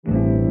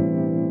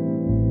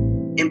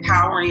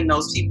empowering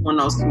those people in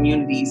those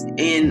communities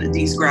in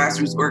these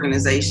grassroots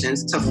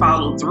organizations to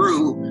follow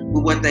through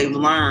with what they've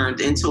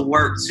learned and to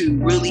work to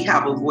really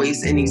have a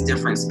voice in these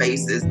different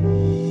spaces.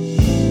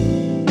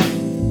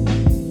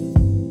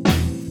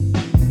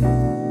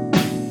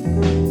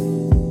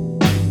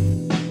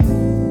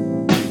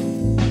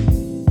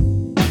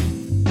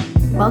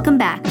 Welcome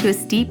back to A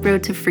Steep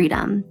Road to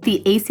Freedom,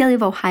 the ACLU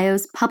of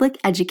Ohio's public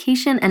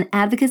education and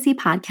advocacy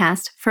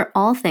podcast for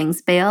all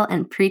things bail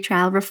and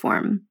pretrial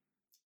reform.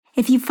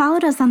 If you've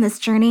followed us on this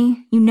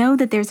journey, you know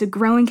that there's a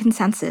growing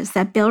consensus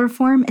that bail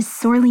reform is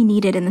sorely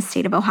needed in the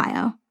state of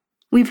Ohio.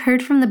 We've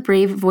heard from the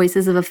brave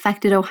voices of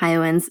affected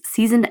Ohioans,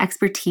 seasoned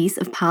expertise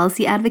of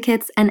policy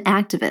advocates, and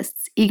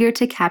activists eager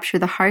to capture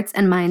the hearts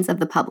and minds of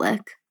the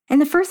public. In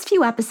the first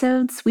few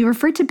episodes, we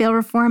referred to bail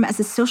reform as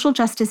a social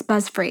justice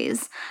buzz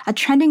phrase, a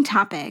trending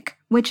topic,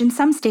 which in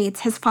some states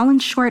has fallen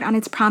short on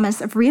its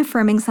promise of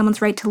reaffirming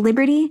someone's right to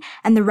liberty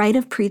and the right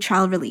of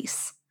pretrial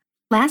release.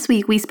 Last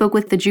week, we spoke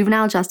with the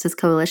Juvenile Justice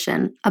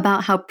Coalition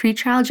about how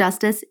pretrial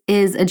justice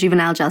is a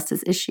juvenile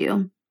justice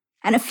issue.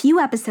 And a few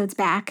episodes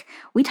back,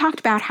 we talked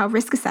about how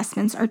risk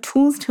assessments are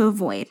tools to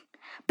avoid.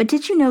 But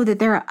did you know that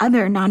there are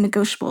other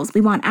non-negotiables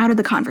we want out of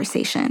the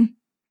conversation?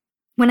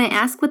 When I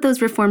ask what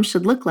those reforms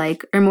should look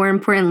like, or more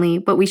importantly,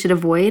 what we should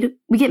avoid,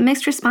 we get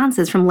mixed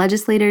responses from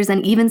legislators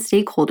and even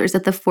stakeholders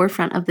at the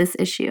forefront of this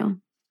issue.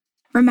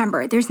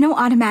 Remember, there's no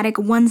automatic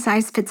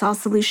one-size-fits-all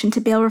solution to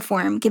bail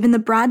reform given the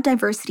broad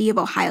diversity of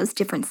Ohio's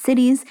different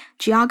cities,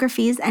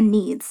 geographies, and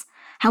needs.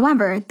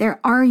 However, there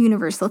are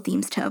universal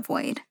themes to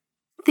avoid.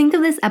 Think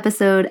of this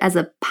episode as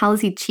a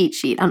policy cheat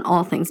sheet on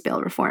all things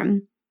bail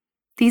reform.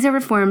 These are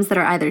reforms that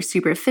are either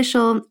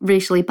superficial,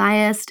 racially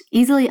biased,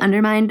 easily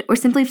undermined, or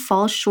simply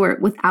fall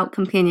short without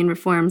companion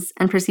reforms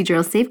and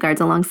procedural safeguards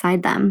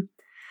alongside them.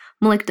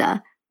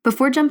 Malikda,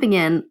 before jumping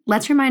in,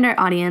 let's remind our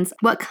audience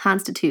what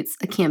constitutes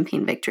a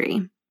campaign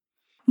victory.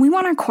 We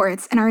want our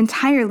courts and our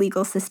entire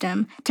legal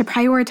system to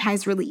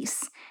prioritize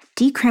release,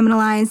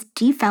 decriminalize,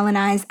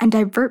 defelonize, and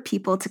divert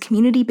people to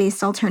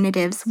community-based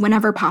alternatives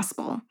whenever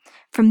possible.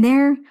 From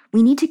there,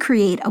 we need to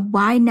create a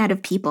wide net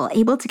of people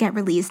able to get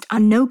released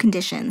on no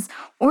conditions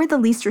or the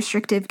least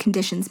restrictive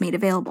conditions made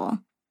available.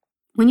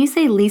 When you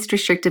say least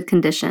restrictive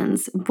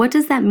conditions, what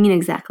does that mean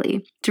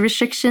exactly? Do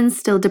restrictions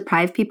still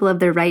deprive people of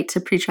their right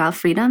to pretrial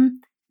freedom?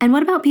 And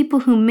what about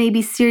people who may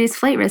be serious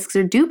flight risks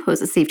or do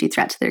pose a safety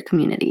threat to their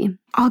community?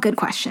 All good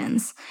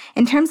questions.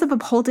 In terms of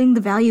upholding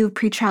the value of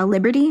pretrial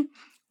liberty,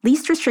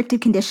 least restrictive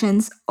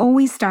conditions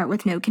always start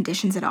with no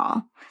conditions at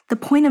all. The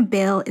point of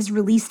bail is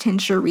release to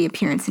ensure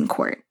reappearance in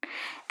court.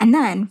 And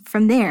then,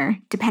 from there,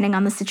 depending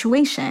on the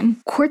situation,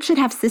 courts should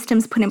have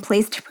systems put in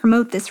place to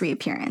promote this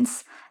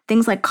reappearance,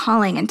 things like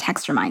calling and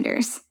text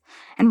reminders.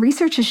 And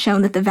research has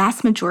shown that the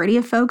vast majority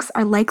of folks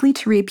are likely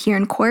to reappear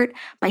in court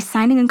by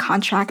signing a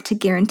contract to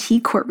guarantee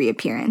court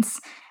reappearance.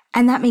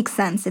 And that makes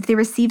sense if they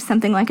receive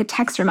something like a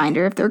text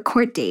reminder of their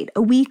court date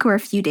a week or a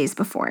few days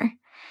before.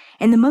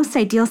 In the most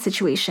ideal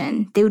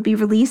situation, they would be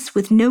released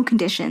with no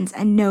conditions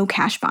and no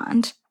cash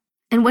bond.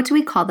 And what do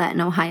we call that in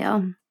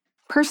Ohio?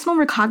 Personal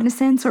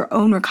recognizance or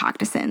own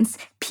recognizance,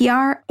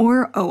 PR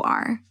or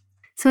OR.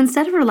 So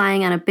instead of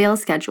relying on a bail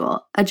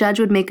schedule, a judge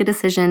would make a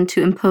decision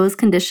to impose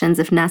conditions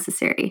if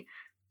necessary.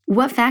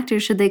 What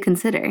factors should they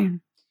consider?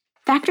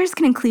 Factors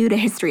can include a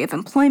history of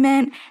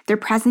employment, their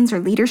presence or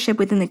leadership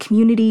within the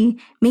community,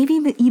 maybe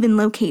even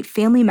locate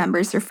family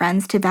members or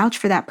friends to vouch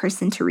for that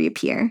person to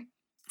reappear.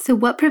 So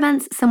what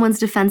prevents someone's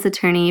defense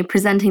attorney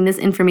presenting this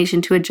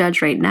information to a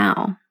judge right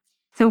now?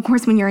 So, of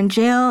course, when you're in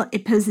jail,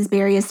 it poses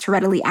barriers to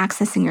readily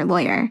accessing your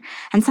lawyer.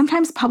 And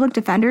sometimes public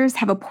defenders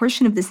have a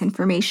portion of this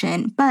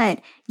information, but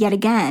yet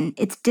again,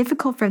 it's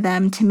difficult for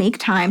them to make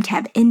time to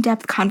have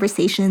in-depth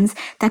conversations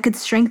that could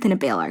strengthen a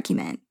bail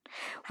argument.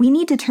 We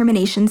need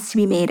determinations to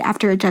be made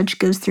after a judge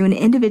goes through an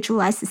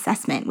individualized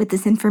assessment with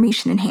this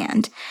information in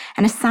hand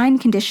and assign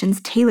conditions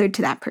tailored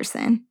to that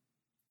person.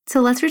 So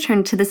let's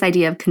return to this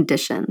idea of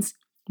conditions.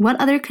 What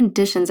other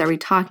conditions are we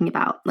talking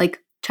about? Like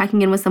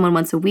checking in with someone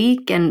once a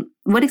week? And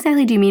what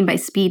exactly do you mean by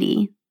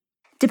speedy?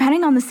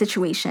 Depending on the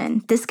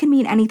situation, this can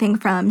mean anything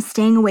from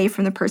staying away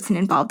from the person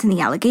involved in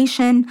the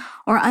allegation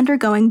or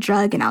undergoing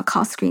drug and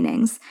alcohol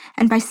screenings.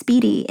 And by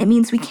speedy, it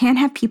means we can't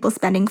have people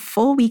spending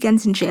full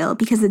weekends in jail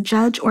because a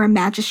judge or a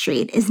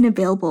magistrate isn't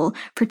available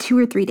for 2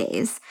 or 3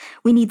 days.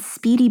 We need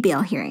speedy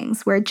bail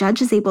hearings where a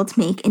judge is able to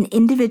make an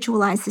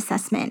individualized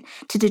assessment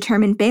to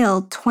determine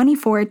bail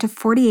 24 to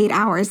 48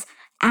 hours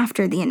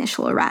after the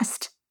initial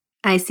arrest.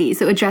 I see.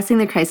 So addressing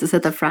the crisis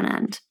at the front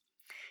end.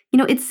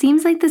 It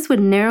seems like this would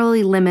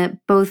narrowly limit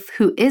both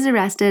who is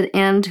arrested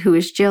and who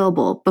is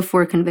jailable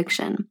before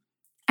conviction.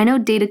 I know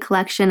data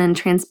collection and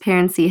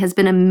transparency has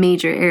been a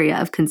major area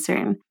of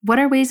concern. What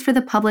are ways for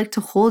the public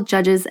to hold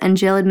judges and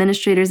jail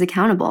administrators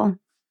accountable?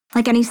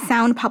 Like any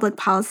sound public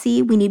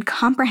policy, we need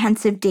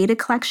comprehensive data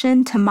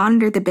collection to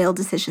monitor the bail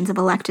decisions of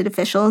elected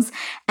officials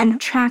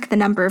and track the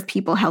number of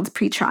people held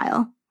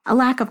pretrial. A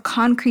lack of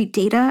concrete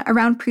data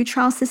around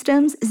pretrial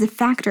systems is a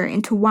factor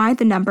into why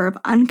the number of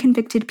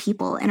unconvicted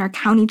people in our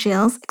county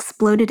jails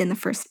exploded in the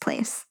first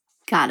place.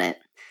 Got it.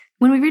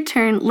 When we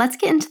return, let's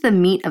get into the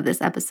meat of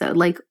this episode,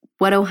 like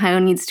what Ohio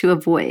needs to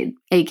avoid,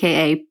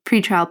 aka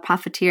pretrial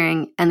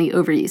profiteering and the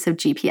overuse of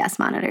GPS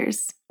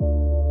monitors.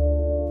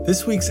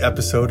 This week's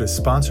episode is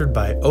sponsored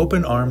by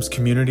Open Arms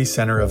Community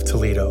Center of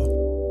Toledo.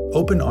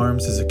 Open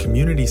Arms is a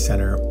community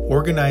center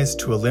organized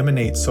to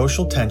eliminate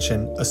social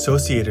tension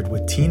associated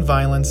with teen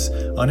violence,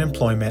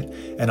 unemployment,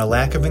 and a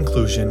lack of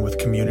inclusion with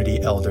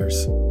community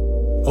elders.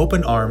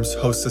 Open Arms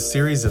hosts a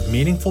series of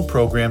meaningful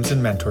programs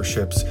and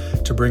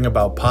mentorships to bring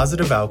about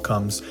positive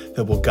outcomes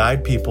that will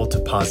guide people to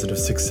positive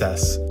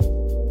success.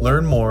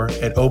 Learn more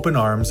at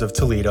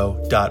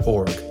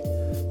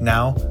openarmsoftoledo.org.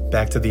 Now,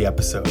 back to the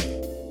episode.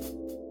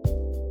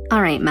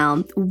 All right,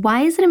 Mel,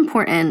 why is it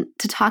important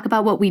to talk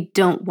about what we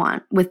don't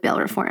want with bail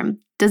reform?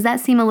 Does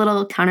that seem a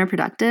little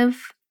counterproductive?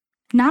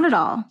 Not at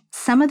all.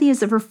 Some of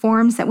these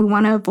reforms that we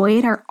want to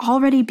avoid are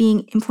already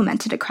being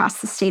implemented across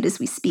the state as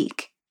we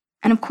speak.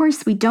 And of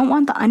course, we don't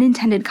want the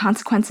unintended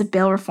consequence of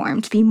bail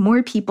reform to be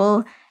more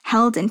people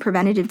held in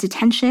preventative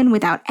detention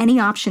without any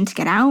option to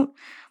get out.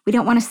 We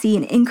don't want to see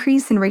an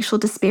increase in racial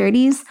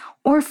disparities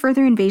or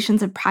further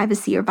invasions of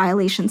privacy or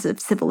violations of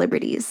civil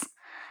liberties.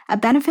 A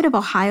benefit of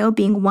Ohio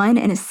being one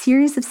in a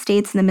series of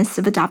states in the midst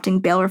of adopting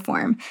bail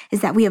reform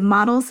is that we have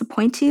models to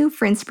point to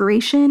for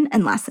inspiration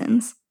and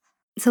lessons.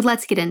 So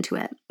let's get into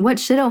it. What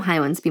should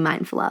Ohioans be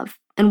mindful of?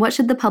 And what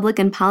should the public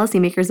and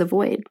policymakers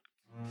avoid?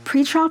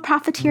 Pretrial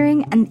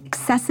profiteering and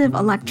excessive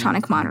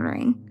electronic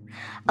monitoring.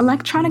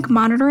 Electronic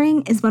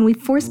monitoring is when we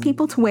force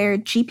people to wear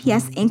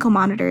GPS ankle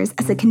monitors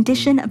as a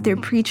condition of their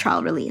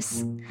pretrial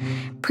release.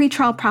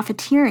 Pretrial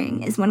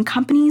profiteering is when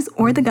companies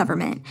or the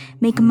government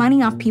make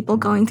money off people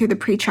going through the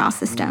pretrial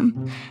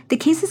system. The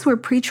cases where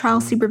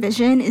pretrial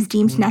supervision is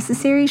deemed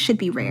necessary should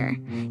be rare.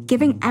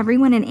 Giving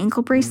everyone an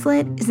ankle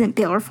bracelet isn't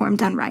bail reform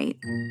done right.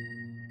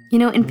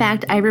 In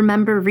fact, I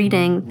remember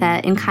reading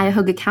that in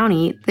Cuyahoga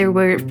County, there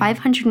were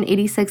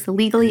 586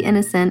 legally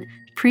innocent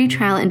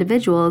pretrial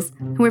individuals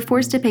who were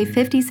forced to pay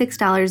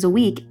 $56 a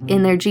week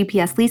in their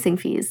GPS leasing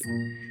fees.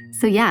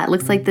 So yeah, it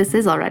looks like this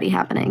is already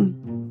happening.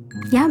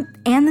 Yep,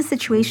 and the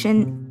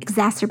situation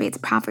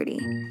exacerbates poverty.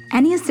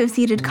 Any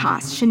associated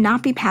costs should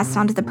not be passed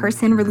on to the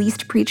person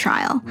released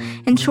pretrial.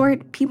 In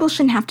short, people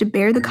shouldn't have to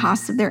bear the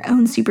costs of their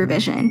own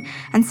supervision,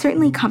 and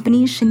certainly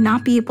companies should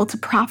not be able to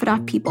profit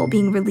off people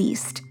being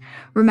released.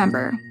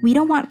 Remember, we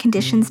don't want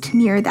conditions to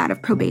mirror that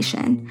of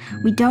probation.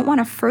 We don't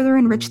want to further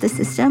enrich the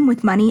system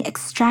with money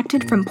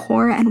extracted from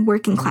poor and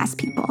working class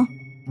people.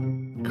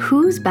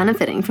 Who's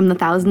benefiting from the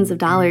thousands of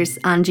dollars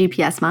on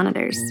GPS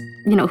monitors?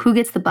 Who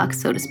gets the buck,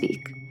 so to speak?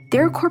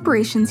 There are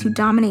corporations who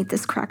dominate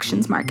this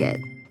corrections market.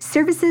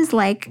 Services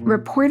like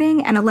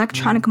reporting and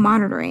electronic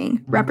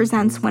monitoring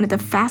represents one of the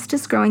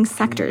fastest growing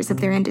sectors of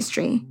their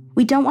industry.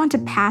 We don't want to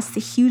pass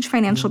the huge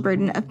financial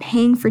burden of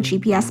paying for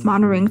GPS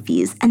monitoring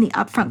fees and the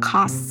upfront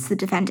costs to the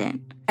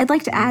defendant. I'd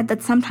like to add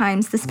that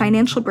sometimes this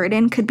financial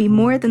burden could be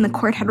more than the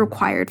court had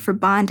required for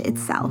bond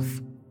itself.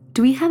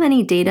 Do we have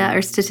any data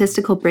or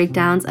statistical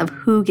breakdowns of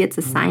who gets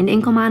assigned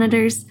ankle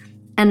monitors?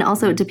 And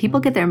also, do people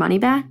get their money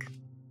back?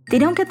 They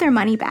don't get their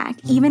money back,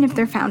 even if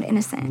they're found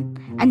innocent.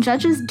 And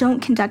judges don't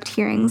conduct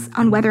hearings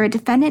on whether a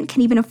defendant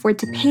can even afford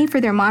to pay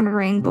for their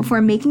monitoring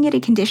before making it a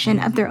condition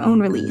of their own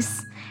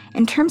release.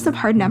 In terms of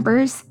hard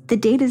numbers, the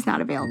data is not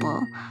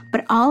available,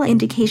 but all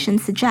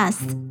indications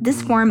suggest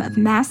this form of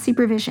mass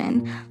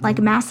supervision, like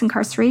mass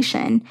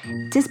incarceration,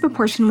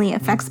 disproportionately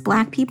affects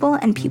Black people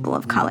and people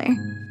of color.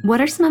 What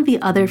are some of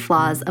the other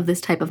flaws of this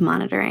type of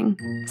monitoring?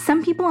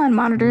 Some people on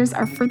monitors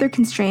are further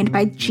constrained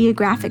by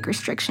geographic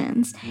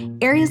restrictions,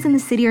 areas in the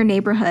city or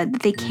neighborhood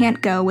that they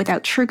can't go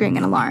without triggering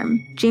an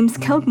alarm. James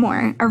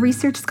Kilgmore, a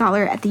research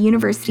scholar at the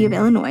University of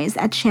Illinois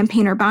at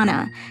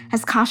Champaign-Urbana,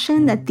 has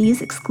cautioned that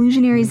these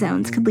exclusionary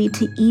zones could lead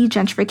to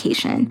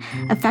e-gentrification,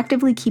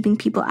 effectively keeping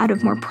people out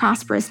of more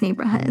prosperous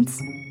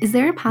neighborhoods. Is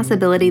there a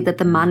possibility that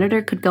the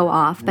monitor could go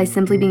off by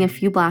simply being a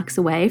few blocks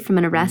away from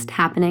an arrest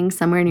happening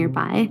somewhere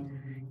nearby?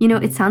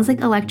 It sounds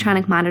like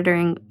electronic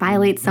monitoring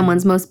violates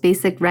someone's most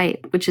basic right,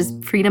 which is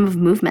freedom of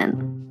movement.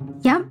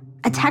 Yep,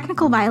 a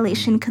technical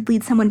violation could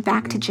lead someone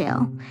back to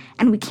jail.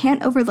 And we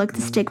can't overlook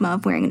the stigma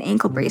of wearing an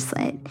ankle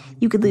bracelet.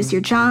 You could lose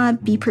your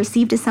job, be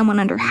perceived as someone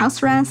under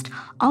house arrest,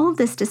 all of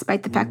this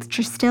despite the fact that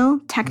you're still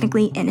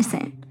technically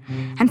innocent.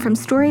 And from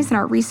stories in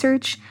our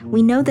research,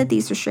 we know that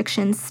these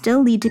restrictions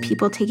still lead to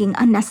people taking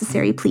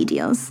unnecessary plea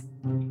deals.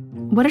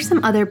 What are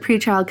some other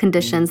pretrial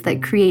conditions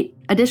that create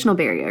additional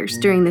barriers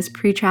during this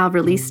pretrial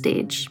release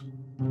stage?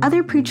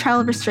 Other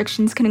pretrial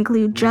restrictions can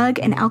include drug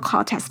and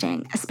alcohol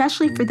testing,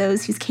 especially for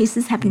those whose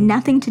cases have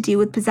nothing to do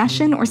with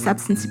possession or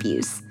substance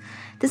abuse.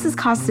 This has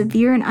caused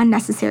severe and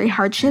unnecessary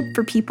hardship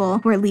for people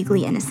who are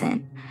legally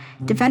innocent.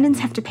 Defendants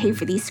have to pay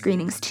for these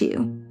screenings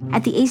too.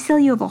 At the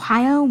ACLU of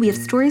Ohio, we have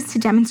stories to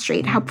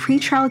demonstrate how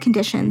pretrial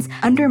conditions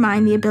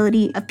undermine the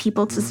ability of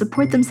people to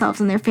support themselves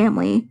and their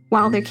family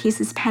while their case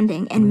is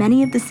pending in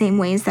many of the same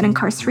ways that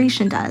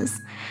incarceration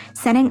does.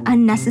 Setting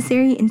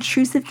unnecessary,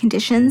 intrusive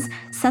conditions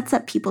sets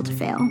up people to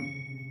fail.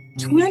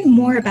 To learn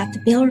more about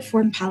the bail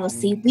reform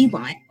policy we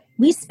want,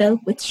 We spoke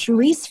with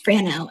Charisse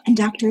Frano and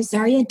Dr.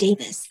 Zaria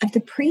Davis of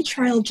the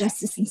Pretrial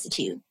Justice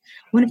Institute,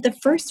 one of the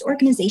first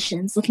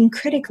organizations looking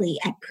critically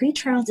at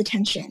pretrial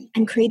detention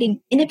and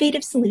creating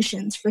innovative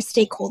solutions for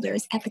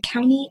stakeholders at the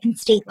county and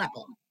state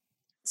level.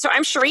 So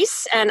I'm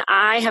Charisse, and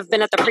I have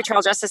been at the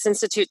Pretrial Justice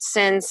Institute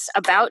since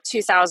about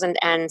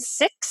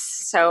 2006,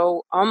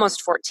 so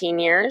almost 14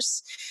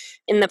 years,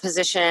 in the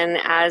position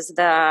as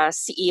the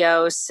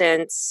CEO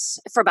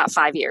for about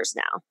 5 years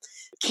now.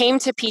 Came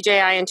to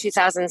PJI in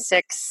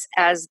 2006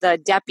 as the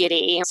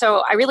deputy.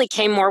 So I really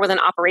came more with an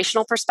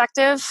operational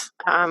perspective.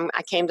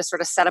 I came to sort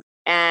of set up,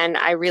 and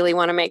I really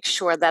want to make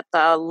sure that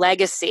the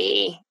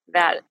legacy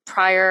that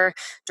prior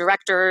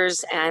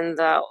directors and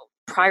the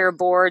prior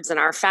boards and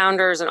our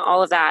founders and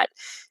all of that,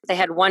 they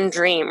had one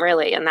dream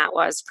really, and that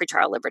was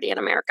pretrial liberty in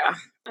America.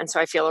 And so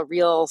I feel a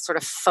real sort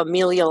of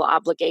familial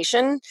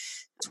obligation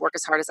to work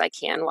as hard as I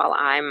can while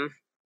I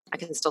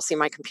can still see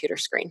my computer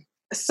screen.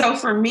 So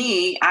for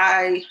me,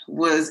 I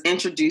was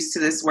introduced to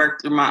this work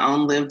through my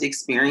own lived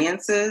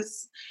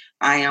experiences.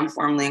 I am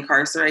formerly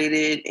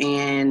incarcerated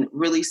and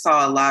really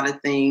saw a lot of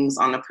things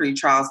on the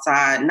pretrial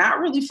side, not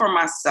really for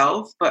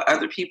myself, but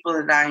other people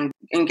that I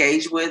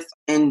engage with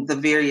in the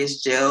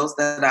various jails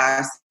that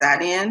I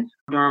sat in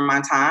during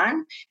my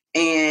time.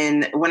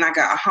 And when I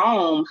got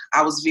home,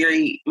 I was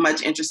very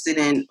much interested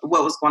in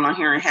what was going on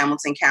here in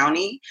Hamilton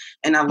County.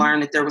 And I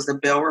learned that there was a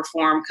bail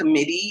reform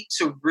committee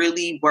to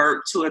really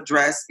work to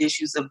address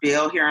issues of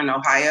bail here in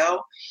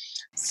Ohio.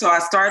 So I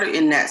started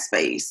in that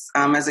space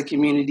as a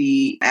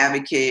community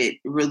advocate,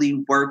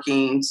 really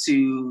working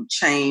to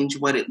change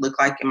what it looked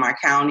like in my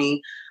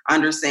county,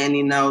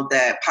 understanding, though,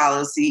 that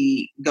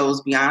policy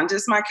goes beyond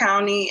just my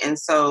county. And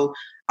so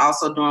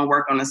also doing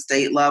work on a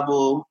state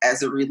level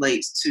as it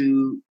relates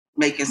to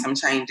making some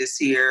changes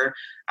here.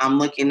 I'm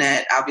looking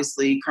at,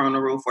 obviously,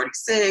 Criminal Rule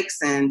 46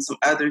 and some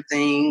other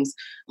things,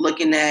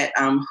 looking at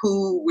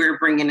who we're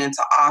bringing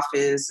into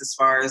office as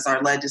far as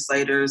our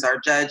legislators, our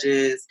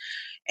judges,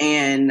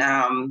 and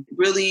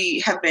really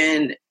have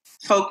been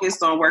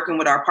focused on working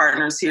with our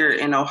partners here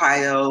in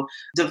Ohio,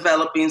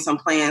 developing some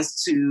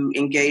plans to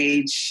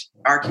engage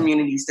our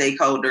community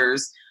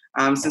stakeholders,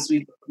 since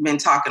we've been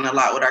talking a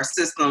lot with our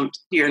system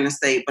here in the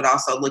state, but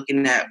also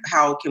looking at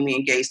how can we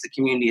engage the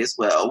community as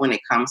well when it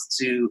comes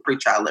to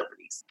pretrial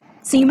liberties.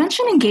 So you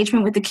mentioned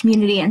engagement with the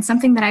community, and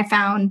something that I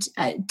found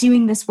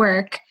doing this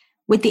work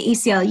with the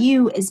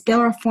ACLU is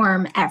bail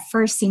reform at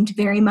first seemed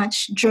very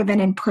much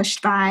driven and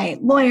pushed by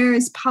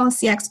lawyers,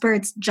 policy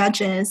experts,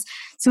 judges.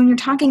 So when you're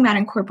talking about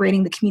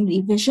incorporating the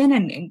community vision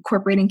and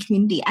incorporating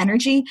community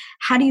energy,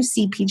 how do you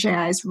see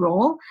PJI's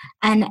role?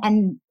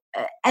 And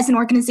as an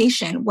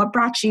organization, what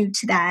brought you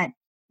to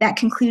that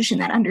conclusion,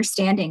 that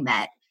understanding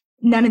that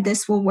none of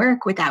this will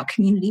work without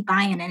community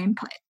buy-in and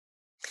input?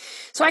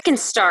 So I can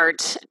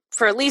start.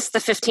 For at least the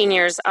 15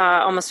 years,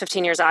 almost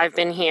 15 years I've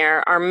been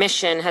here, our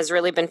mission has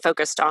really been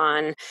focused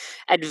on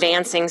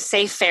advancing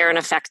safe, fair, and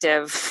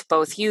effective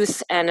both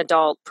youth and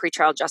adult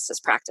pretrial justice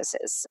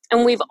practices.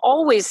 And we've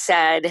always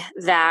said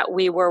that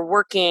we were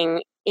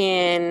working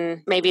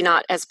in, maybe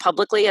not as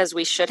publicly as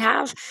we should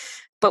have,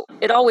 but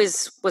it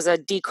always was a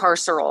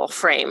decarceral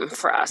frame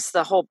for us.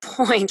 The whole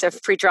point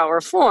of pretrial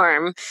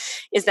reform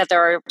is that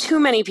there are too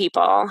many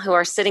people who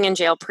are sitting in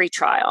jail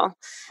pretrial,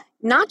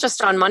 not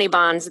just on money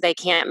bonds they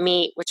can't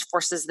meet, which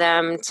forces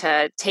them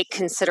to take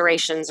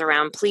considerations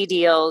around plea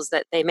deals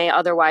that they may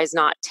otherwise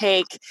not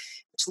take,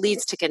 which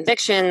leads to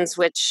convictions,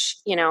 which,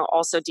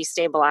 also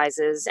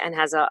destabilizes and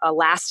has a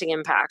lasting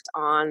impact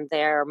on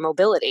their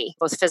mobility,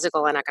 both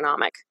physical and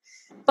economic.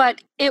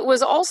 But it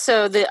was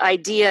also the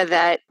idea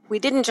that we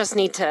didn't just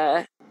need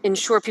to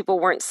ensure people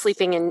weren't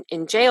sleeping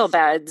in jail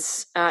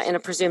beds in a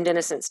presumed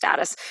innocent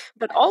status,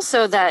 but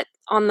also that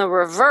on the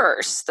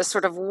reverse, the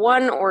sort of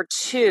 1 or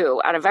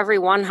 2 out of every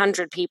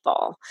 100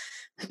 people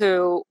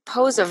who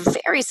pose a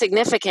very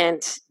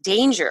significant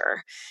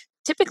danger,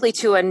 typically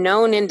to a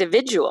known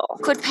individual,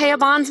 could pay a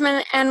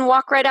bondsman and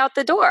walk right out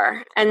the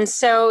door. And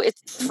so it,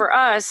 for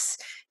us,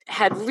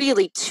 had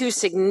really 2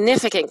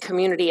 significant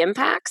community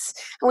impacts.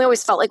 And we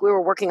always felt like we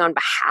were working on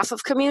behalf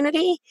of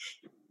community.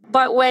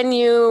 But when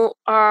you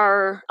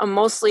are a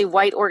mostly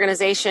white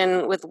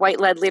organization with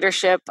white-led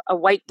leadership, a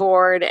white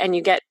board, and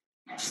you get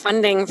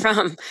funding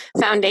from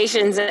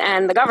foundations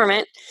and the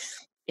government,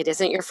 it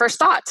isn't your first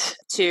thought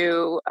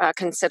to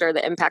consider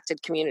the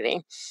impacted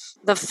community.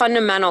 The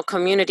fundamental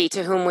community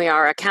to whom we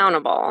are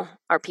accountable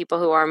are people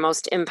who are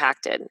most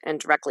impacted and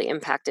directly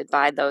impacted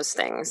by those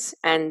things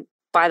and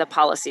by the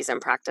policies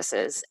and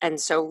practices. And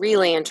so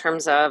really in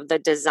terms of the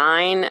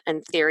design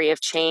and theory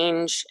of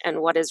change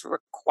and what is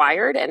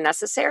required and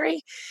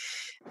necessary,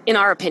 in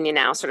our opinion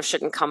now, sort of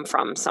shouldn't come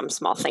from some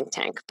small think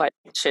tank, but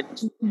should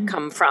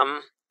come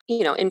from,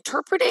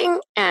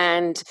 interpreting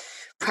and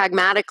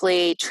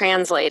pragmatically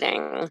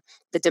translating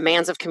the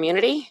demands of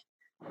community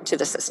to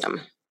the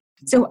system.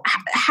 So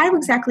how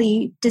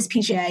exactly does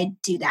PJI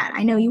do that?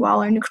 I know you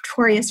all are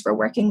notorious for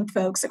working with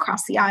folks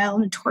across the aisle,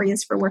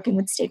 notorious for working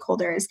with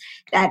stakeholders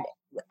that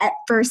at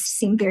first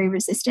seem very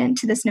resistant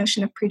to this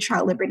notion of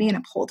pretrial liberty and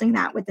upholding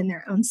that within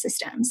their own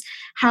systems.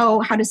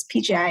 How does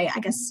PJI, I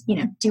guess,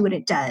 do what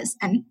it does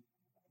and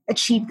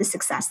achieve the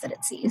success that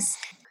it sees?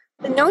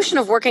 The notion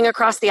of working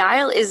across the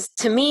aisle is,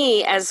 to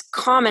me, as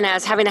common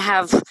as having to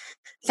have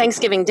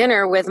Thanksgiving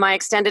dinner with my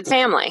extended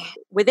family.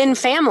 Within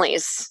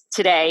families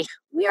today,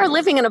 we are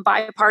living in a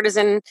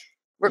bipartisan,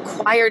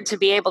 required to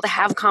be able to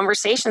have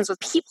conversations with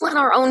people in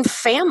our own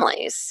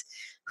families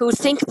who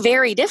think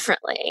very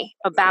differently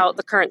about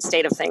the current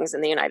state of things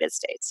in the United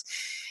States.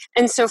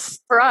 And so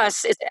for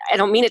us, I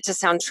don't mean it to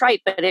sound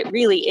trite, but it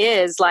really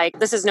is like,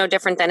 this is no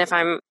different than if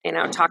I'm,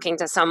 talking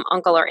to some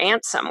uncle or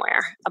aunt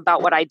somewhere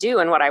about what I do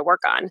and what I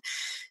work on.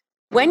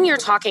 When you're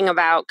talking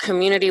about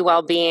community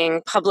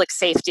well-being, public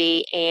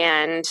safety,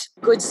 and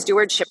good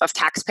stewardship of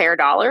taxpayer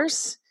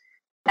dollars,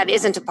 that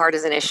isn't a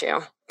partisan issue,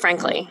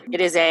 frankly.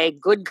 It is a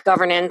good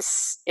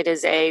governance, it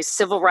is a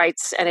civil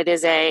rights, and it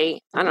is a,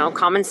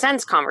 common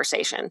sense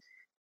conversation.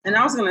 And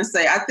I was going to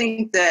say, I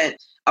think that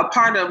a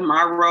part of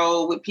my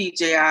role with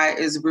PJI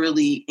is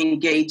really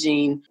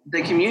engaging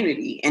the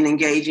community and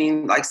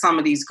engaging like some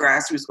of these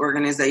grassroots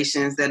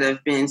organizations that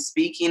have been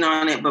speaking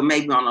on it, but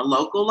maybe on a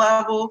local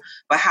level.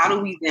 But how do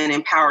we then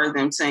empower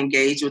them to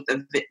engage with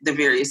the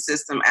various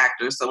system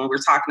actors? So when we're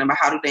talking about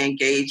how do they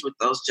engage with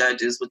those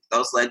judges, with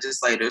those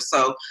legislators?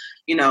 So,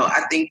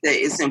 I think that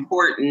it's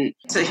important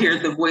to hear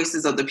the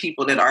voices of the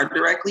people that are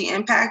directly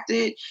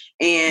impacted.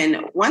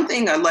 And one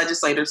thing a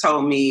legislator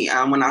told me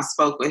when I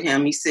spoke with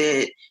him, he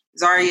said,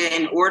 Zaria,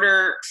 in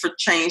order for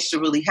change to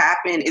really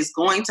happen, is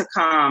going to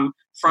come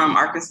from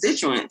our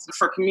constituents,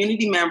 for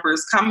community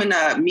members coming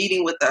up,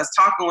 meeting with us,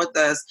 talking with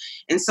us.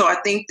 And so I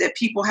think that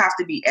people have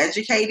to be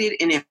educated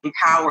and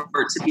empowered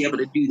to be able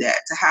to do that,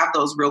 to have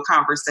those real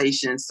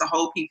conversations, to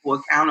hold people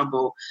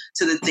accountable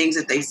to the things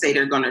that they say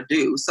they're going to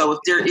do. So if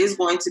there is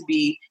going to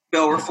be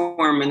bill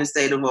reform in the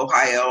state of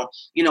Ohio,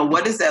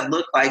 what does that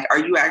look like? Are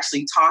you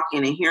actually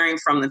talking and hearing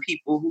from the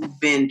people who've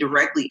been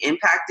directly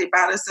impacted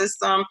by the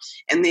system?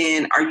 And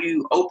then are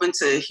you open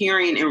to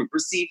hearing and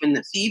receiving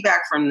the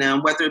feedback from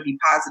them, whether it be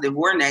positive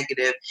or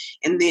negative?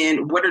 And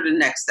then what are the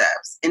next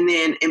steps? And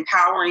then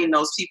empowering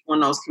those people in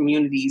those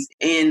communities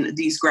in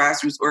these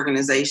grassroots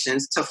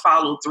organizations to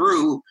follow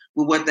through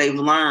with what they've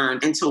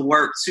learned and to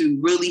work to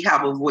really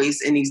have a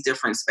voice in these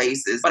different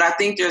spaces. But I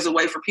think there's a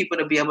way for people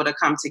to be able to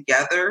come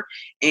together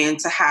and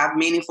to have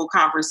meaningful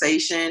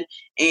conversation.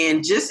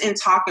 And just in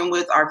talking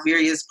with our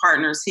various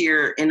partners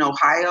here in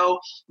Ohio,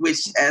 which,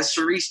 as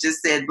Sharice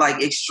just said,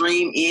 like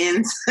extreme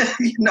ends,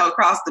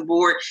 across the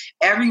board,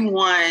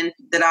 everyone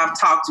that I've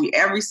talked to,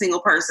 every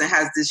single person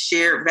has this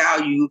shared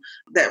value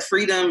that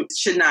freedom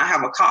should not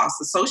have a cost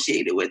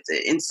associated with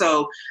it. And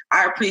so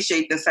I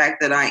appreciate the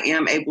fact that I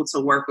am able to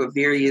work with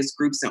various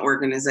groups and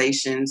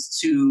organizations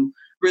to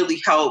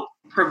really help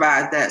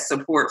provide that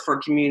support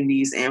for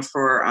communities and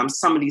for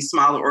some of these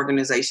smaller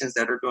organizations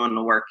that are doing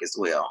the work as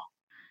well.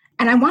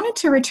 And I wanted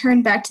to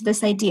return back to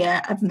this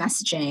idea of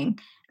messaging.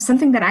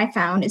 Something that I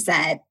found is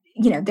that,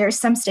 there are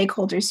some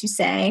stakeholders who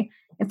say,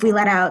 if we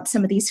let out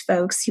some of these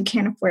folks who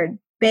can't afford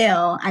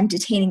bail, I'm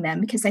detaining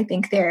them because I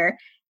think they're,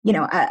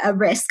 a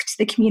risk to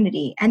the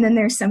community. And then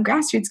there's some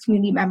grassroots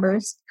community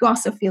members who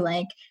also feel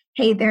like,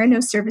 hey, there are no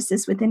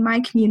services within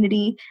my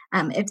community.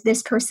 If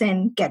this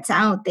person gets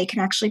out, they could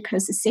actually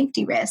pose a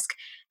safety risk.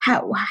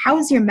 How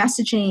is your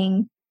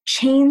messaging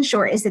changed,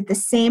 or is it the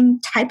same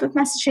type of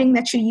messaging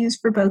that you use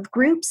for both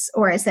groups,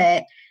 or is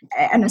it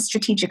a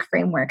strategic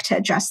framework to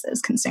address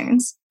those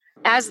concerns?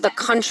 As the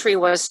country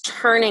was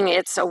turning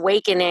its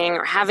awakening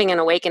or having an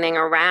awakening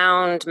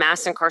around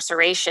mass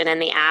incarceration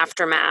and the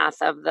aftermath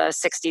of the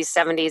 60s,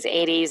 70s,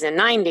 80s, and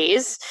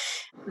 90s,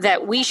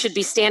 that we should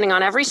be standing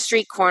on every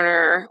street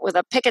corner with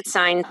a picket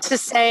sign to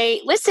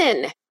say,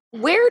 listen,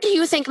 where do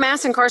you think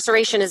mass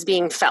incarceration is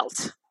being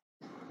felt?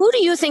 Who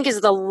do you think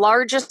is the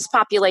largest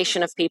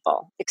population of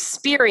people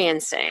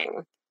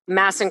experiencing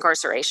mass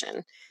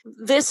incarceration?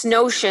 This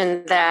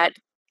notion that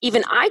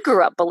even I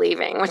grew up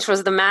believing, which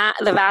was the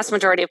vast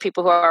majority of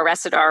people who are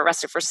arrested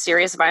for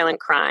serious violent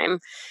crime,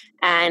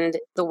 and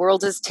the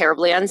world is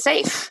terribly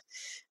unsafe.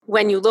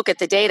 When you look at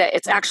the data,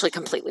 it's actually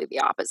completely the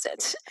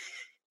opposite.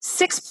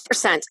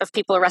 6% of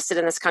people arrested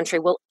in this country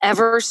will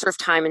ever serve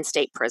time in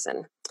state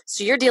prison.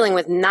 So you're dealing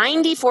with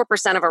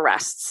 94% of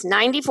arrests,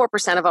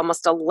 94% of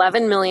almost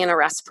 11 million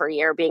arrests per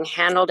year being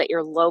handled at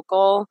your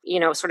local,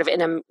 sort of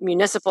in a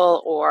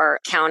municipal or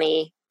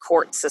county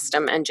court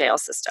system and jail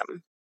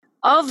system.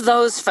 Of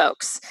those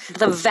folks,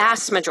 the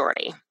vast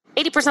majority,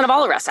 80% of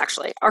all arrests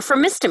actually, are for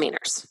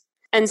misdemeanors.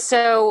 And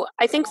so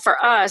I think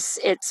for us,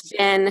 it's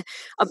been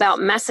about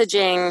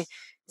messaging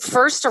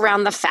first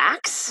around the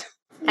facts,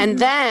 and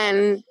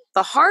then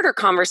the harder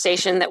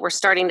conversation that we're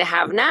starting to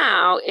have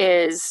now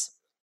is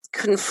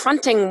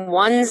confronting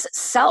one's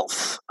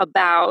self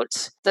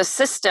about the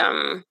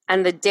system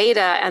and the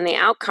data and the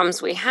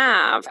outcomes we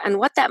have and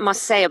what that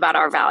must say about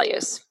our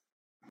values.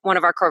 One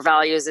of our core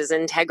values is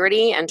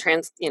integrity and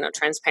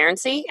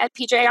transparency at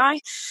PJI.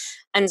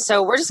 And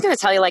so we're just going to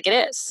tell you like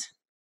it is.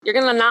 You're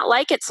going to not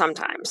like it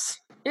sometimes.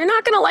 You're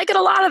not going to like it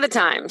a lot of the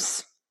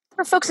times.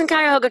 are folks in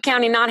Cuyahoga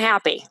County not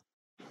happy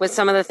with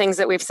some of the things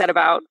that we've said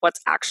about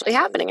what's actually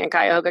happening in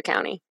Cuyahoga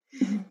County.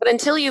 But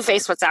until you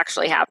face what's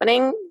actually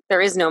happening, there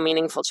is no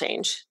meaningful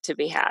change to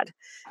be had.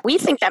 We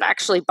think that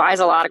actually buys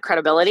a lot of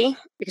credibility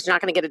because you're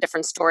not going to get a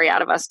different story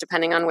out of us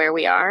depending on where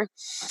we are.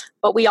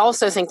 But we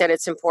also think that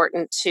it's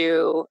important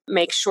to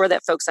make sure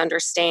that folks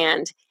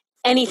understand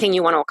anything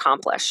you want to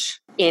accomplish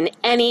in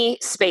any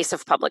space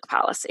of public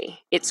policy.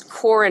 Its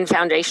core and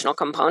foundational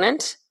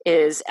component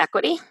is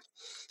equity.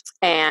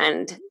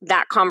 And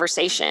that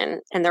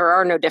conversation, and there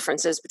are no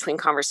differences between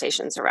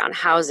conversations around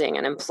housing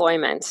and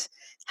employment,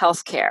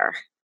 healthcare,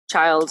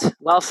 child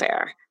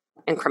welfare,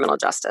 and criminal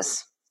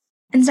justice.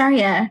 And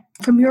Zaria,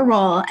 from your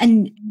role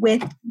and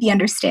with the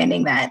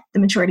understanding that the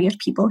majority of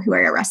people who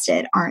are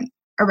arrested aren't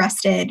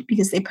arrested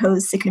because they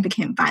pose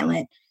significant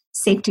violent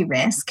safety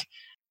risk,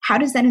 how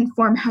does that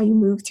inform how you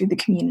move through the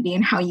community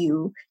and how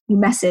you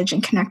message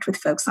and connect with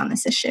folks on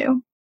this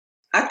issue?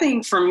 I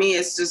think for me,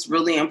 it's just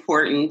really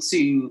important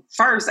to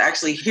first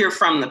actually hear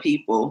from the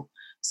people.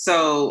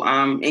 So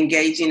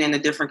engaging in the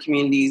different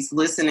communities,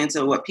 listening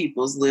to what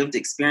people's lived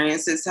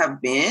experiences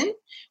have been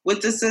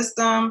with the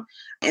system,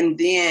 and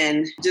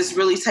then just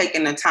really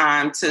taking the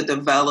time to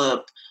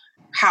develop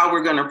how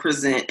we're going to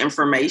present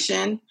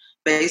information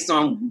based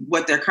on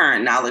what their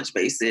current knowledge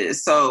base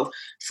is. So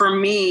for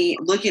me,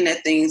 looking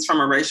at things from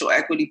a racial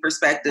equity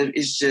perspective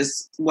is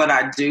just what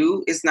I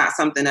do. It's not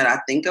something that I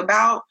think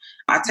about.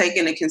 I take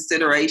into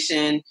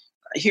consideration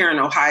here in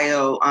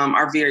Ohio,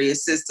 our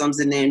various systems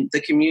and then the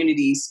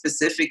communities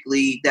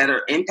specifically that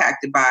are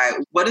impacted by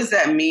it. What does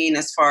that mean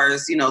as far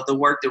as, the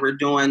work that we're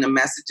doing, the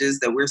messages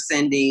that we're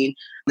sending,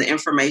 the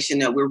information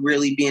that we're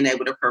really being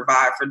able to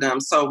provide for them?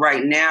 So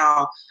right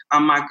now,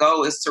 my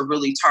goal is to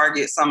really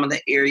target some of the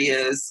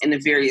areas in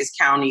the various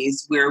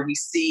counties where we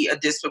see a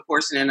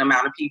disproportionate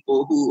amount of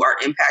people who are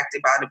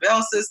impacted by the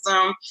bail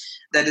system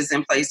that is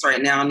in place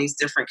right now in these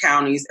different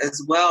counties,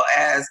 as well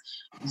as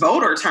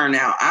voter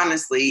turnout,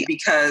 honestly,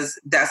 because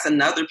that's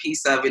another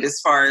piece of it as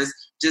far as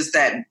just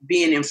that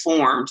being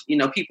informed,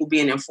 people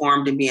being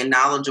informed and being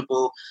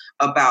knowledgeable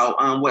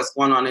about what's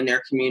going on in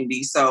their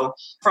community. So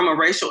from a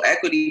racial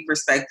equity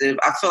perspective,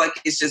 I feel like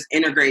it's just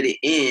integrated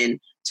in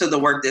to the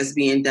work that's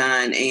being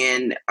done.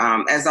 And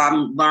as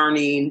I'm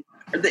learning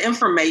the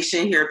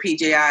information here at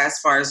PJI as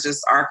far as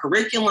just our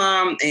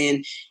curriculum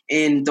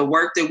and the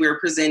work that we're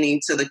presenting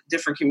to the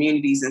different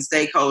communities and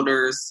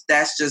stakeholders,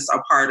 that's just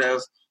a part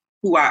of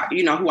who I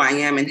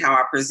am and how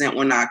I present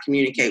when I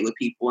communicate with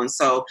people. And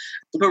so,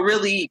 but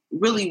really,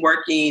 really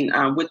working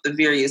with the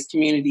various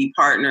community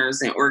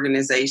partners and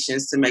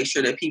organizations to make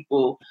sure that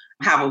people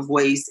have a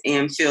voice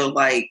and feel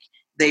like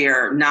they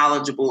are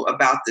knowledgeable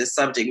about this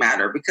subject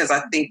matter. Because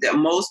I think that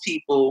most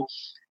people,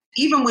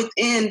 even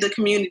within the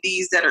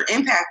communities that are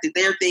impacted,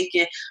 they're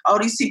thinking, oh,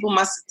 these people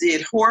must have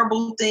did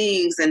horrible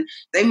things and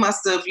they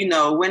must have,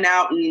 went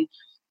out and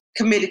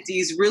committed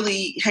these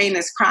really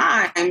heinous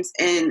crimes.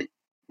 And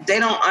they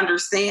don't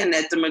understand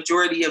that the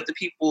majority of the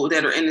people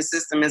that are in the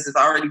system, as has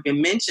already been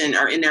mentioned,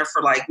 are in there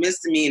for like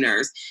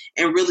misdemeanors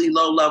and really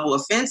low-level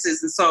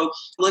offenses. And so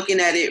looking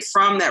at it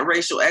from that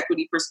racial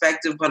equity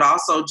perspective, but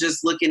also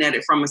just looking at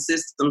it from a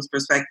systems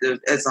perspective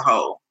as a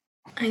whole.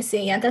 I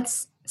see. Yeah,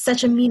 that's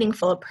such a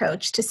meaningful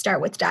approach to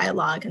start with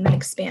dialogue and then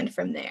expand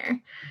from there.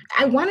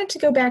 I wanted to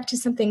go back to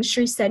something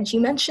Shri said.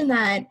 You mentioned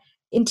that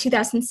in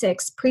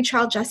 2006,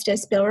 pretrial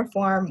justice bail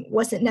reform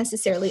wasn't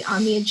necessarily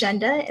on the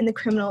agenda in the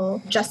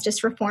criminal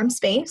justice reform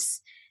space.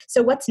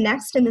 So what's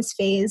next in this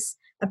phase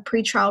of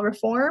pretrial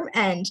reform,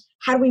 and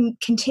how do we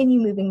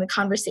continue moving the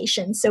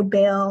conversation so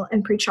bail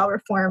and pretrial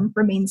reform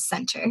remains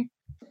center?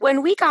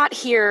 When we got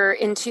here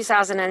in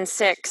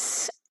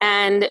 2006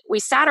 and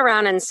we sat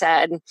around and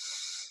said,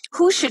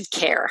 who should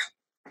care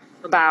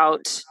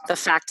about the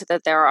fact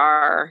that there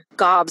are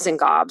gobs and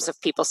gobs of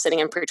people sitting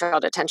in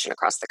pretrial detention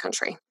across the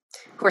country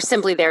who are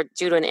simply there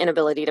due to an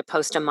inability to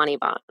post a money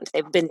bond?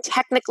 They've been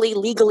technically,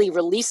 legally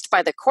released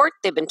by the court.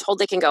 They've been told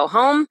they can go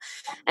home,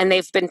 and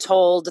they've been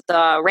told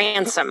the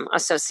ransom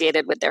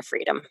associated with their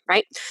freedom,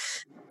 right?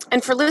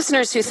 And for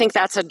listeners who think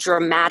that's a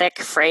dramatic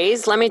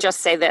phrase, let me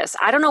just say this.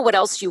 I don't know what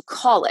else you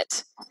call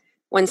it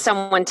when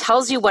someone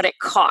tells you what it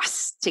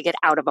costs to get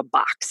out of a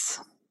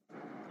box.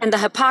 And the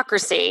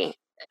hypocrisy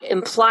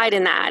implied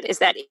in that is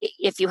that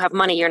if you have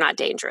money, you're not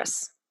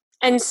dangerous.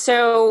 And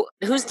so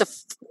who's the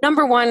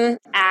number one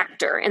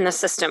actor in the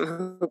system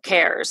who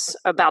cares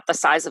about the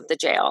size of the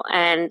jail?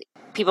 And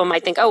people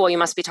might think, oh, well, you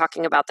must be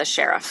talking about the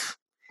sheriff.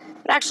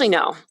 But actually,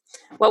 no.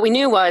 What we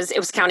knew was it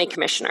was county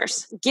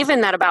commissioners.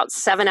 Given that about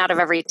 7 out of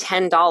every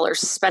 $10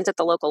 spent at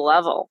the local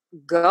level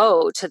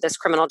go to this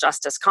criminal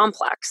justice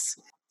complex,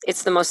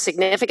 it's the most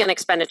significant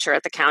expenditure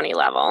at the county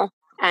level.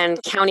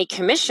 And county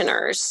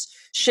commissioners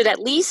should at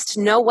least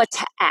know what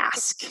to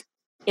ask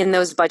in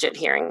those budget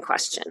hearing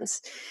questions.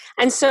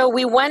 And so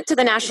we went to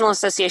the National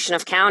Association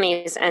of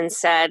Counties and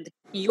said,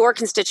 your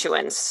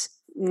constituents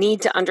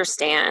need to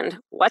understand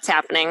what's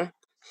happening.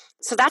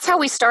 So that's how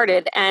we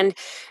started. And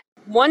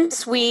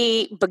Once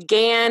we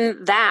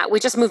began that, we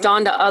just moved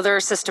on to other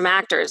system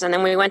actors. And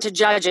then we went to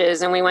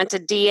judges, and we went to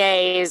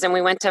DAs, and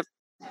we went to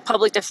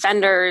public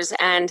defenders,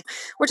 and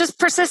we're just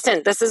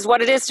persistent. This is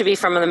what it is to be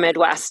from the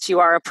Midwest. You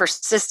are a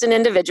persistent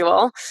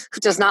individual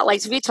who does not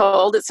like to be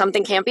told that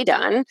something can't be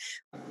done.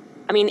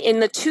 I mean, in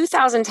the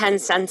 2010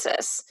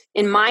 census,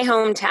 in my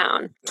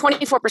hometown,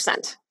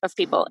 24% of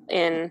people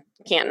in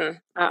Canton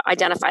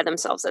identify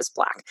themselves as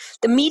Black.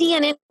 The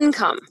median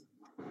income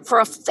for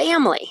a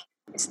family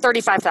is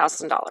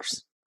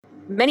 $35,000.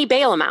 Many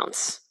bail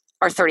amounts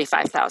are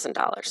 $35,000,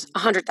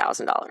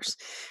 $100,000.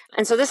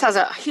 And so this has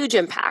a huge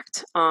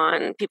impact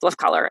on people of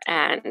color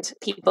and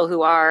people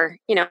who are,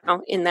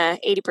 in the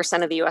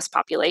 80% of the US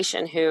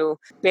population who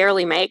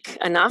barely make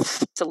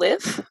enough to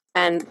live.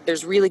 And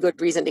there's really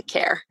good reason to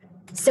care.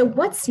 So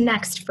what's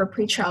next for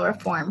pretrial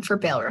reform, for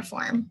bail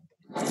reform?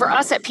 For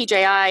us at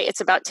PJI,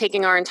 it's about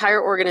taking our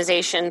entire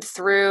organization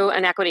through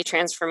an equity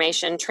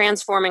transformation,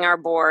 transforming our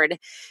board,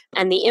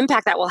 and the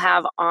impact that will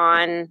have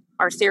on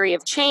our theory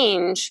of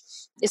change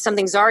is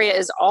something Zaria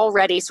is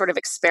already sort of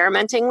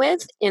experimenting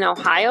with in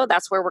Ohio.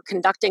 That's where we're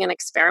conducting an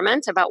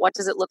experiment about what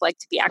does it look like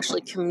to be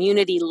actually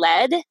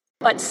community-led,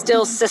 but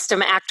still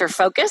system actor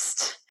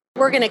focused.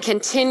 We're going to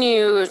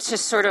continue to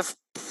sort of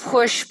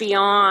push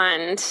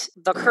beyond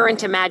the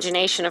current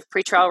imagination of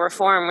pretrial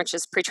reform, which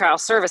is pretrial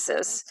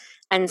services,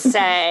 and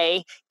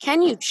say,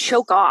 can you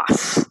choke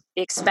off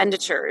the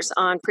expenditures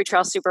on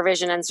pretrial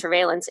supervision and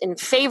surveillance in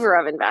favor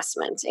of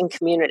investment in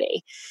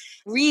community?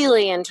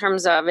 Really, in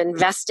terms of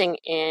investing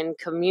in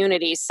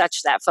communities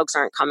such that folks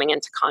aren't coming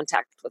into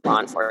contact with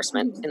law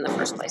enforcement in the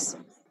first place.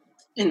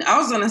 And I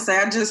was going to say,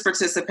 I just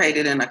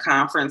participated in a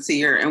conference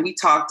here, and we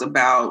talked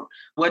about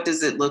what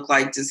does it look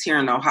like just here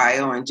in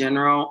Ohio in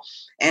general.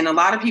 And a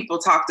lot of people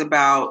talked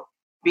about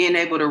being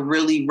able to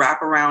really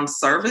wrap around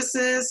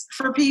services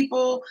for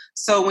people.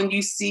 So when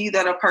you see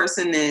that a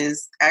person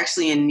is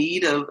actually in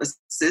need of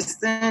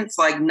assistance,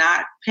 like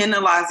not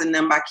penalizing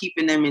them by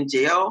keeping them in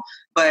jail,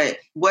 but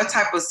what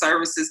type of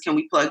services can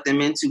we plug them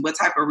into? What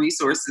type of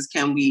resources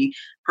can we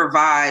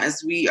provide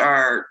as we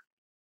are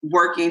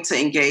working to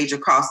engage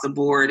across the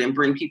board and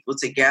bring people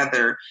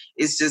together?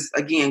 Is just,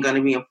 again, going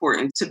to be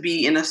important to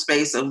be in a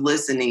space of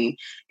listening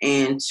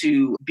and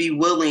to be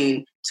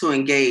willing to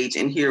engage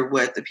and hear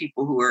what the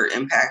people who are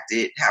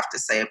impacted have to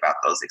say about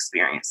those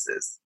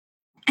experiences.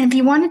 And if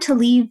you wanted to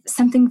leave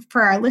something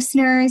for our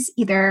listeners,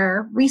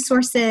 either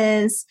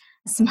resources,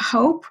 some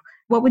hope,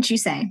 what would you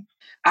say?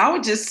 I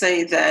would just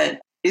say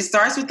that it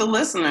starts with the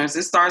listeners.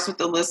 It starts with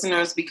the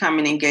listeners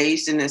becoming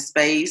engaged in this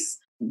space,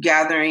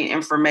 gathering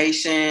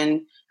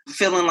information,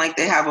 feeling like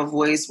they have a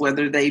voice,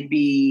 whether they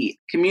be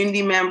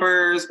community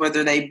members,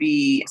 whether they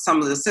be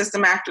some of the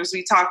system actors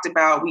we talked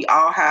about. We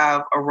all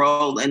have a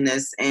role in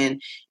this,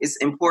 and it's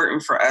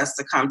important for us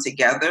to come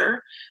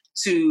together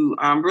to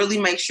really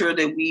make sure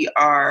that we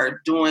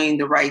are doing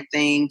the right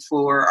thing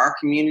for our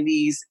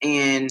communities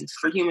and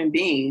for human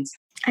beings.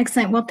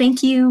 Excellent. Well,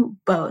 thank you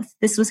both.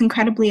 This was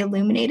incredibly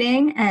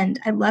illuminating, and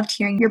I loved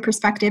hearing your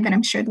perspective, and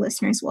I'm sure the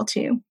listeners will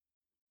too.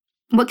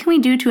 What can we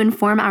do to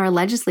inform our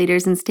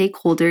legislators and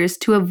stakeholders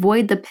to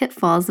avoid the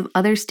pitfalls of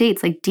other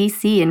states like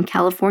DC and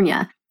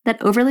California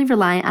that overly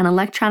rely on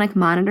electronic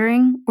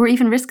monitoring or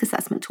even risk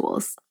assessment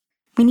tools?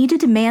 We need to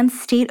demand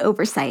state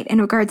oversight in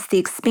regards to the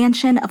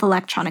expansion of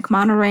electronic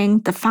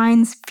monitoring, the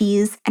fines,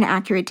 fees, and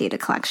accurate data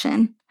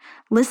collection.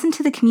 Listen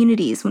to the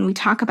communities when we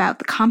talk about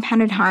the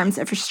compounded harms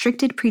of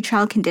restricted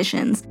pretrial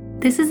conditions.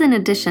 This is in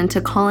addition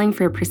to calling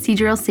for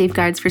procedural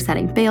safeguards for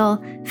setting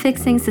bail,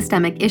 fixing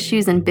systemic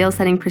issues in bail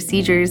setting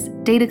procedures,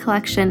 data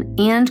collection,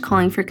 and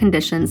calling for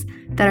conditions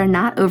that are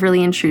not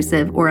overly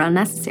intrusive or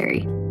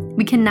unnecessary.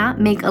 We cannot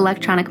make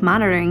electronic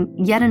monitoring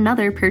yet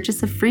another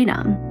purchase of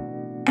freedom.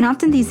 And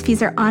often these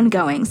fees are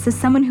ongoing, so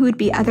someone who would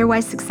be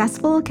otherwise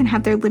successful can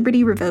have their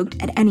liberty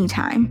revoked at any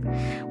time.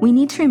 We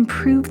need to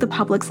improve the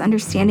public's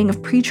understanding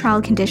of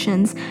pretrial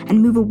conditions and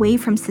move away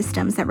from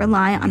systems that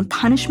rely on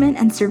punishment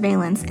and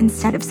surveillance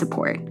instead of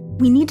support.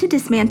 We need to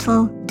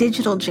dismantle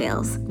digital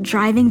jails,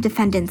 driving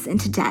defendants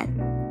into debt.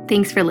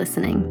 Thanks for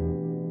listening.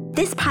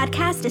 This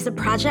podcast is a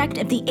project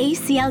of the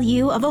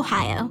ACLU of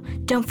Ohio.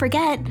 Don't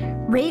forget,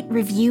 rate,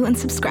 review, and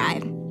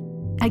subscribe.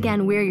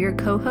 Again, we're your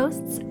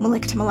co-hosts,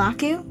 Malik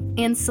Tamalaku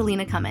and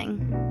Selena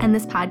Cumming. And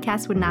this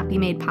podcast would not be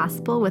made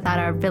possible without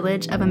our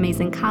village of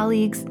amazing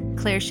colleagues,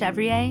 Claire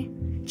Chevrier,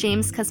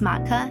 James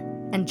Kosmatka,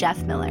 and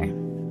Jeff Miller.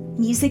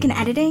 Music and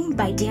editing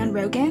by Dan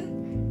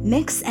Rogan.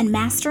 Mix and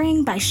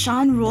mastering by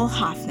Sean Rule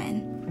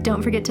Hoffman.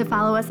 Don't forget to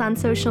follow us on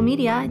social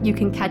media. You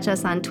can catch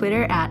us on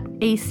Twitter at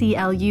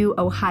ACLU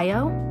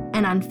Ohio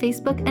and on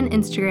Facebook and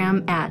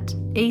Instagram at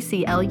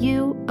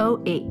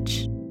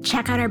ACLUOH.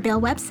 Check out our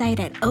bail website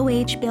at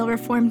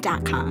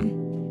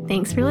ohbailreform.com.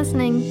 Thanks for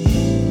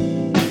listening.